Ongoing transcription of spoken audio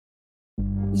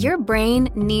Your brain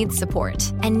needs support,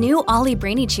 and new Ollie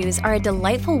Brainy Chews are a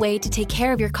delightful way to take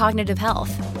care of your cognitive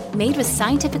health. Made with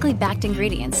scientifically backed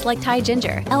ingredients like Thai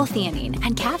ginger, L-theanine,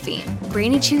 and caffeine,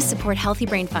 Brainy Chews support healthy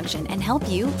brain function and help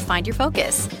you find your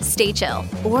focus, stay chill,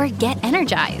 or get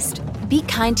energized. Be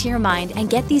kind to your mind and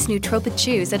get these nootropic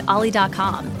chews at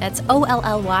ollie.com. That's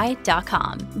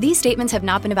OLLY.com. These statements have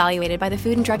not been evaluated by the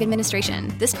Food and Drug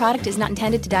Administration. This product is not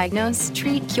intended to diagnose,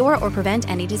 treat, cure, or prevent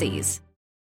any disease.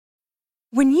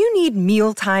 When you need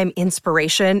mealtime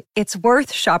inspiration, it's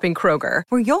worth shopping Kroger,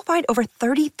 where you'll find over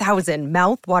 30,000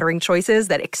 mouth-watering choices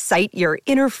that excite your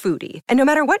inner foodie. And no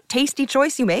matter what tasty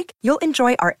choice you make, you'll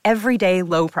enjoy our everyday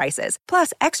low prices,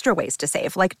 plus extra ways to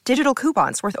save, like digital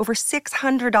coupons worth over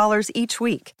 $600 each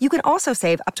week. You can also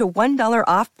save up to $1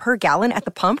 off per gallon at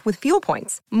the pump with fuel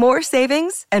points. More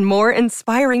savings and more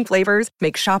inspiring flavors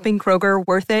make shopping Kroger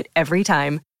worth it every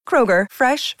time. Kroger,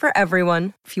 fresh for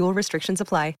everyone. Fuel restrictions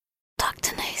apply. Talk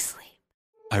to nicely.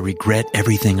 I regret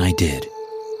everything I did.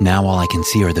 Now all I can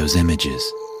see are those images.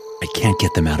 I can't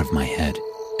get them out of my head.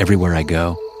 Everywhere I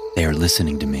go, they are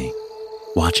listening to me,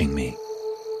 watching me.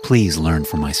 Please learn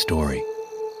from my story,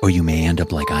 or you may end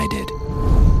up like I did.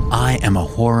 I am a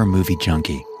horror movie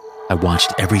junkie. I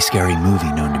watched every scary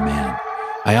movie known to man.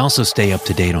 I also stay up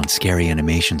to date on scary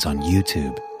animations on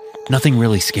YouTube. Nothing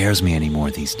really scares me anymore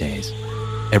these days.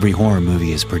 Every horror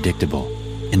movie is predictable,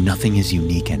 and nothing is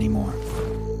unique anymore.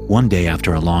 One day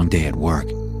after a long day at work,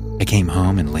 I came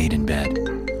home and laid in bed.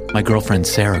 My girlfriend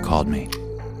Sarah called me.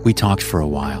 We talked for a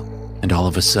while, and all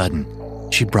of a sudden,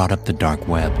 she brought up the dark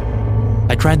web.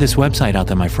 I tried this website out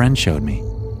that my friend showed me.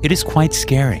 It is quite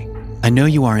scary. I know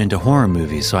you are into horror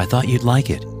movies, so I thought you'd like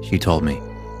it, she told me.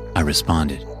 I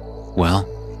responded, well,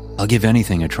 I'll give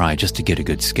anything a try just to get a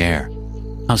good scare.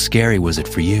 How scary was it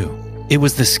for you? It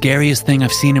was the scariest thing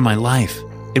I've seen in my life.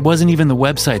 It wasn't even the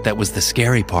website that was the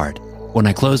scary part. When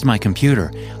I closed my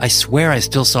computer, I swear I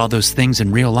still saw those things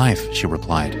in real life, she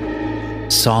replied.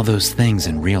 Saw those things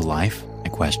in real life? I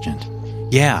questioned.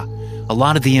 Yeah, a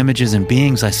lot of the images and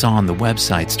beings I saw on the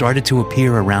website started to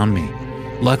appear around me.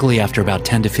 Luckily, after about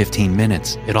 10 to 15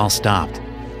 minutes, it all stopped.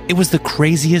 It was the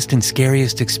craziest and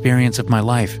scariest experience of my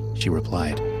life, she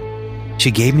replied.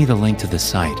 She gave me the link to the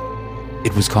site.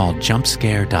 It was called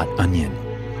jumpscare.onion.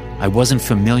 I wasn't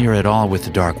familiar at all with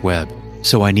the dark web,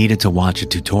 so I needed to watch a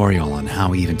tutorial on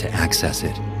how even to access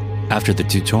it. After the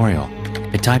tutorial,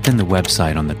 I typed in the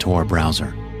website on the Tor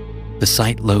browser. The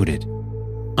site loaded.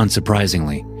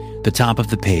 Unsurprisingly, the top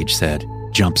of the page said,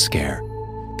 Jump Scare.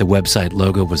 The website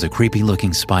logo was a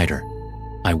creepy-looking spider.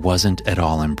 I wasn't at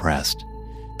all impressed.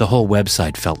 The whole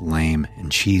website felt lame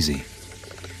and cheesy.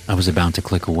 I was about to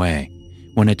click away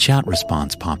when a chat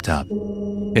response popped up.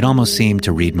 It almost seemed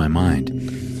to read my mind.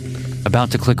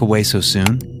 About to click away so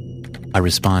soon? I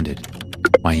responded,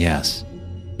 why yes,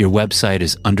 your website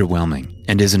is underwhelming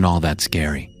and isn't all that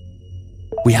scary.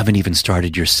 We haven't even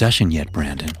started your session yet,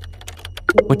 Brandon.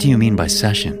 What do you mean by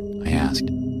session? I asked.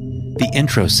 The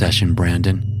intro session,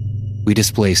 Brandon. We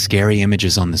display scary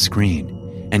images on the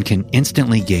screen and can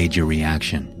instantly gauge your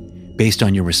reaction. Based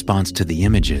on your response to the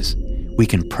images, we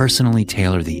can personally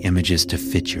tailor the images to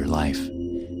fit your life.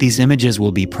 These images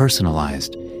will be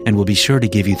personalized and will be sure to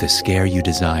give you the scare you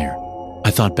desire.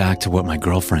 I thought back to what my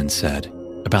girlfriend said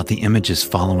about the images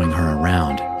following her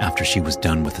around after she was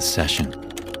done with the session.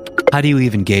 How do you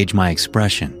even gauge my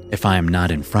expression if I am not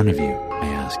in front of you? I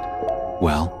asked.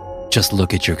 Well, just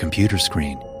look at your computer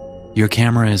screen. Your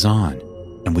camera is on,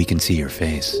 and we can see your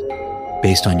face.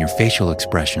 Based on your facial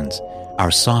expressions,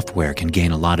 our software can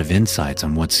gain a lot of insights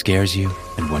on what scares you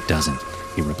and what doesn't,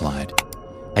 he replied.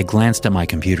 I glanced at my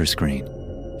computer screen.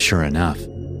 Sure enough,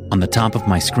 on the top of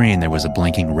my screen there was a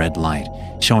blinking red light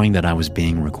showing that I was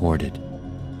being recorded.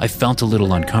 I felt a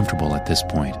little uncomfortable at this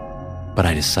point, but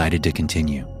I decided to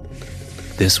continue.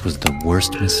 This was the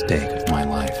worst mistake of my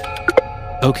life.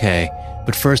 Okay,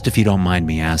 but first, if you don't mind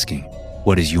me asking,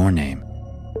 what is your name?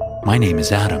 My name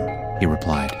is Adam, he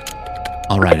replied.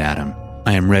 All right, Adam,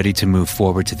 I am ready to move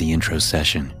forward to the intro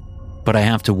session, but I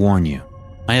have to warn you,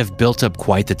 I have built up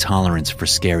quite the tolerance for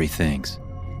scary things.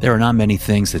 There are not many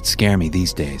things that scare me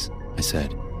these days, I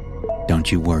said.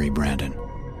 Don't you worry, Brandon.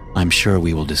 I'm sure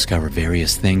we will discover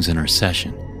various things in our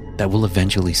session that will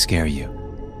eventually scare you,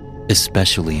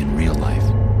 especially in real life,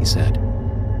 he said.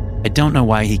 I don't know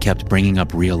why he kept bringing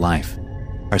up real life.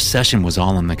 Our session was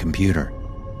all on the computer.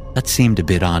 That seemed a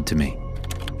bit odd to me.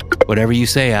 Whatever you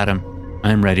say, Adam,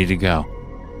 I'm ready to go.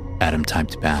 Adam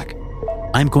typed back.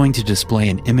 I'm going to display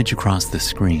an image across the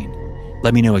screen.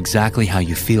 Let me know exactly how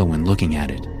you feel when looking at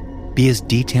it. Be as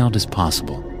detailed as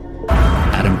possible.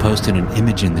 Adam posted an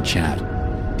image in the chat.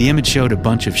 The image showed a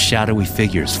bunch of shadowy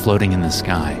figures floating in the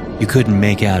sky. You couldn't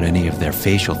make out any of their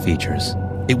facial features.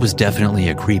 It was definitely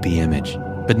a creepy image,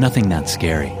 but nothing that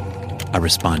scary. I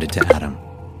responded to Adam.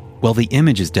 Well, the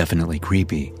image is definitely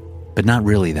creepy, but not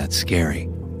really that scary.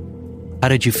 How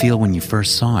did you feel when you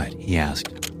first saw it? He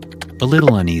asked. A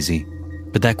little uneasy,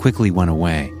 but that quickly went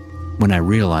away when I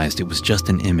realized it was just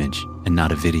an image and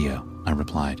not a video, I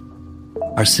replied.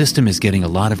 Our system is getting a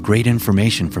lot of great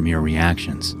information from your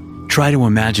reactions. Try to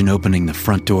imagine opening the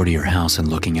front door to your house and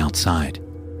looking outside.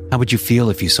 How would you feel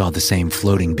if you saw the same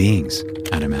floating beings?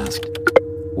 Adam asked.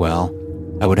 Well,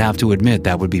 I would have to admit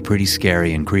that would be pretty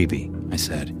scary and creepy, I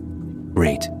said.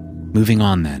 Great. Moving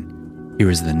on then. Here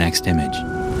is the next image.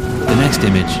 The next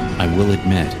image, I will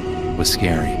admit, was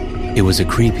scary. It was a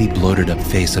creepy, bloated up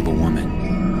face of a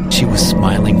woman. She was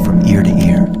smiling from ear to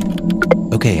ear.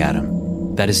 Okay,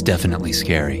 Adam, that is definitely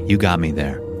scary. You got me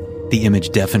there. The image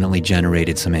definitely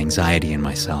generated some anxiety in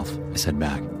myself, I said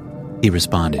back. He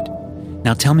responded,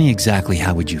 Now tell me exactly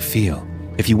how would you feel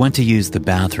if you went to use the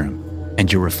bathroom and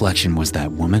your reflection was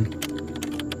that woman?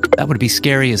 That would be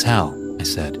scary as hell, I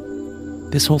said.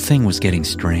 This whole thing was getting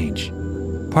strange.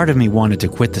 Part of me wanted to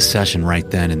quit the session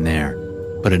right then and there,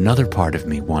 but another part of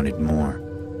me wanted more.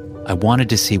 I wanted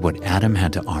to see what Adam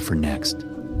had to offer next.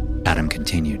 Adam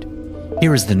continued,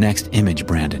 Here is the next image,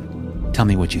 Brandon. Tell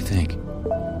me what you think.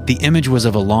 The image was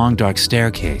of a long, dark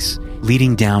staircase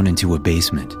leading down into a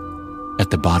basement.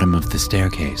 At the bottom of the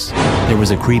staircase, there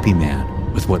was a creepy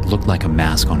man with what looked like a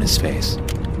mask on his face.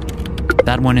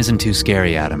 That one isn't too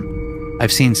scary, Adam.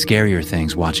 I've seen scarier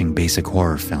things watching basic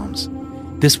horror films.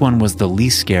 This one was the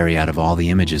least scary out of all the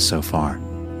images so far.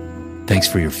 Thanks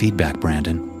for your feedback,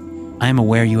 Brandon. I am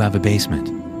aware you have a basement.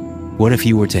 What if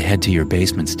you were to head to your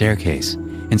basement staircase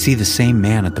and see the same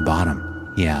man at the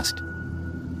bottom? He asked.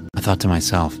 I thought to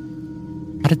myself,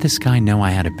 how did this guy know I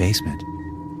had a basement?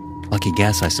 Lucky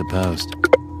guess, I supposed.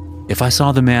 If I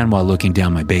saw the man while looking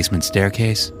down my basement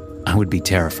staircase, I would be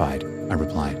terrified, I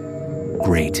replied.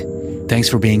 Great. Thanks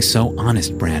for being so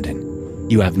honest, Brandon.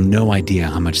 You have no idea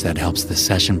how much that helps the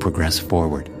session progress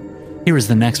forward. Here is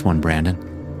the next one, Brandon.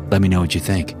 Let me know what you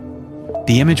think.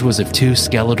 The image was of two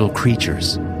skeletal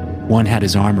creatures. One had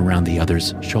his arm around the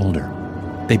other's shoulder.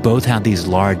 They both had these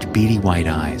large, beady white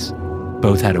eyes.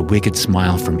 Both had a wicked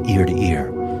smile from ear to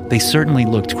ear. They certainly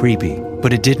looked creepy,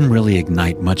 but it didn't really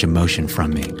ignite much emotion from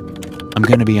me. I'm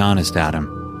going to be honest,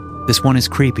 Adam. This one is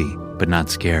creepy, but not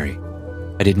scary.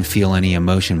 I didn't feel any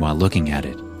emotion while looking at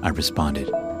it, I responded.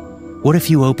 What if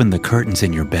you opened the curtains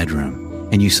in your bedroom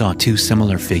and you saw two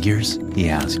similar figures? He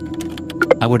asked.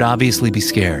 I would obviously be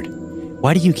scared.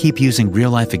 Why do you keep using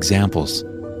real-life examples?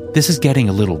 This is getting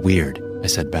a little weird, I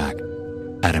said back.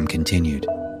 Adam continued.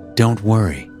 Don't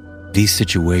worry. These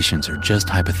situations are just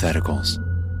hypotheticals.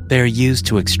 They are used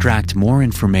to extract more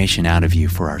information out of you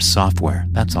for our software,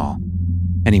 that's all.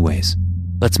 Anyways,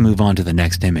 let's move on to the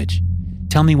next image.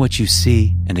 Tell me what you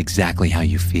see and exactly how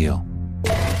you feel.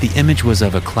 The image was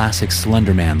of a classic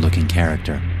Slender Man-looking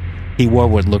character. He wore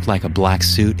what looked like a black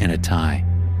suit and a tie.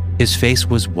 His face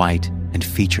was white and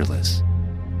featureless.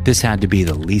 This had to be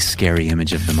the least scary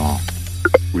image of them all.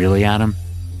 Really, Adam?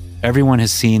 Everyone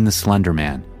has seen the Slender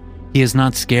Man. He is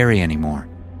not scary anymore.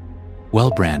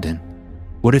 Well, Brandon,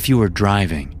 what if you were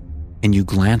driving and you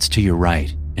glanced to your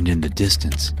right and in the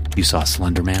distance you saw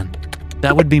Slender Man?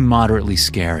 That would be moderately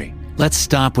scary. Let's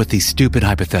stop with these stupid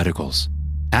hypotheticals.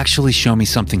 Actually show me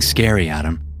something scary,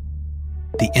 Adam.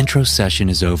 The intro session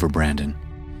is over, Brandon.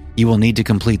 You will need to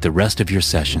complete the rest of your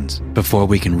sessions before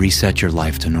we can reset your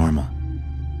life to normal.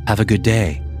 Have a good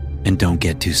day, and don't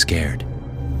get too scared.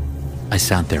 I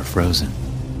sat there frozen,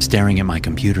 staring at my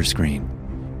computer screen,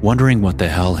 wondering what the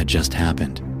hell had just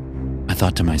happened. I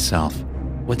thought to myself,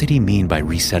 what did he mean by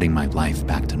resetting my life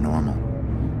back to normal?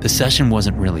 The session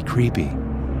wasn't really creepy,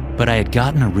 but I had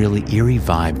gotten a really eerie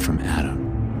vibe from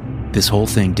Adam. This whole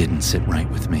thing didn't sit right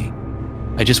with me.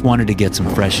 I just wanted to get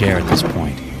some fresh air at this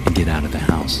point and get out of the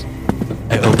house.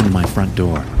 I opened my front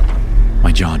door.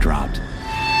 My jaw dropped.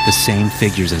 The same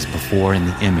figures as before in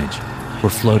the image were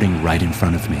floating right in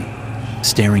front of me,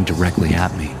 staring directly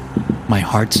at me. My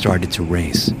heart started to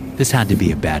race. This had to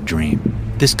be a bad dream.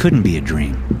 This couldn't be a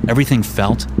dream. Everything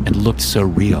felt and looked so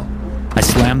real. I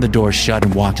slammed the door shut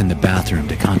and walked in the bathroom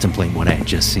to contemplate what I had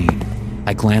just seen.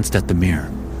 I glanced at the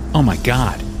mirror. Oh my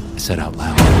God, I said out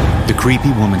loud. The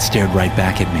creepy woman stared right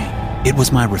back at me. It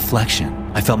was my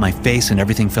reflection. I felt my face and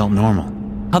everything felt normal.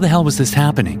 How the hell was this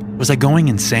happening? Was I going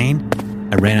insane?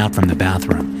 I ran out from the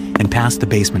bathroom and past the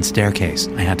basement staircase.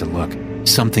 I had to look.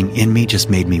 Something in me just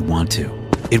made me want to.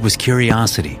 It was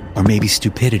curiosity, or maybe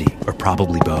stupidity, or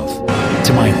probably both.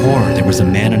 To my horror, there was a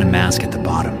man in a mask at the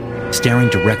bottom. staring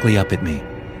directly up at me.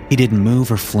 He didn't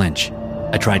move or flinch.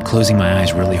 I tried closing my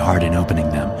eyes really hard and opening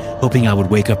them, hoping I would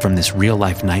wake up from this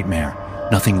real-life nightmare.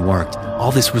 Nothing worked.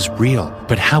 All this was real,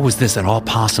 but how was this at all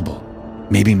possible?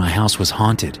 Maybe my house was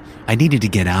haunted. I needed to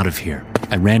get out of here.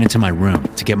 I ran into my room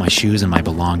to get my shoes and my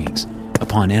belongings.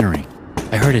 Upon entering,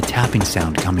 I heard a tapping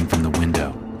sound coming from the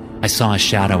window. I saw a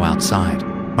shadow outside.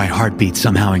 My heartbeat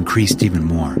somehow increased even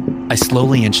more. I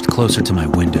slowly inched closer to my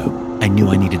window. I knew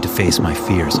I needed to face my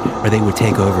fears, or they would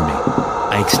take over me.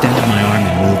 I extended my arm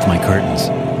and moved my curtains.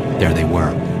 There they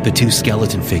were, the two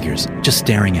skeleton figures, just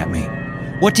staring at me.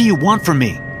 "What do you want from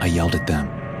me?" I yelled at them.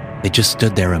 They just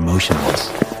stood there emotionless.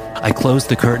 I closed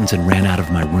the curtains and ran out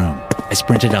of my room. I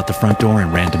sprinted out the front door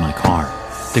and ran to my car.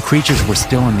 The creatures were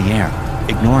still in the air.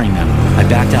 Ignoring them, I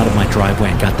backed out of my driveway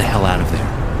and got the hell out of there.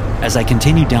 As I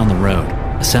continued down the road,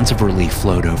 a sense of relief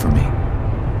flowed over me.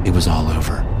 It was all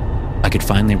over. I could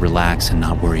finally relax and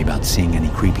not worry about seeing any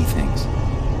creepy things.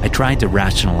 I tried to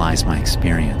rationalize my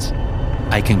experience.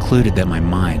 I concluded that my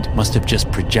mind must have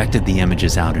just projected the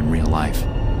images out in real life.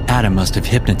 Adam must have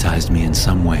hypnotized me in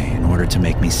some way in order to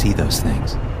make me see those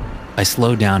things. I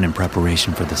slowed down in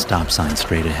preparation for the stop sign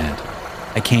straight ahead.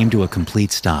 I came to a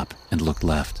complete stop and looked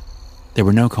left. There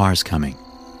were no cars coming.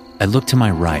 I looked to my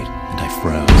right and I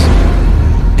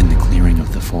froze. In the clearing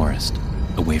of the forest,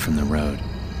 away from the road,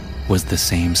 was the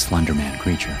same Slender Man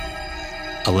creature.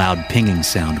 A loud pinging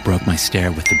sound broke my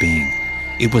stare with the being.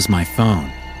 It was my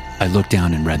phone. I looked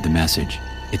down and read the message.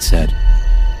 It said,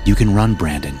 "You can run,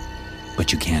 Brandon,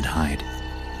 but you can't hide.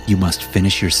 You must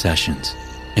finish your sessions,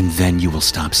 and then you will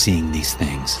stop seeing these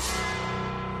things."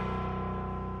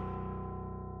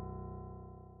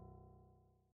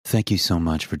 Thank you so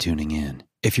much for tuning in.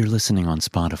 If you're listening on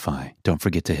Spotify, don't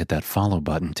forget to hit that follow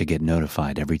button to get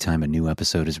notified every time a new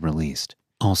episode is released.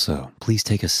 Also, please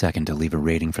take a second to leave a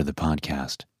rating for the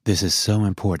podcast. This is so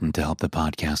important to help the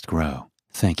podcast grow.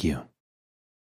 Thank you.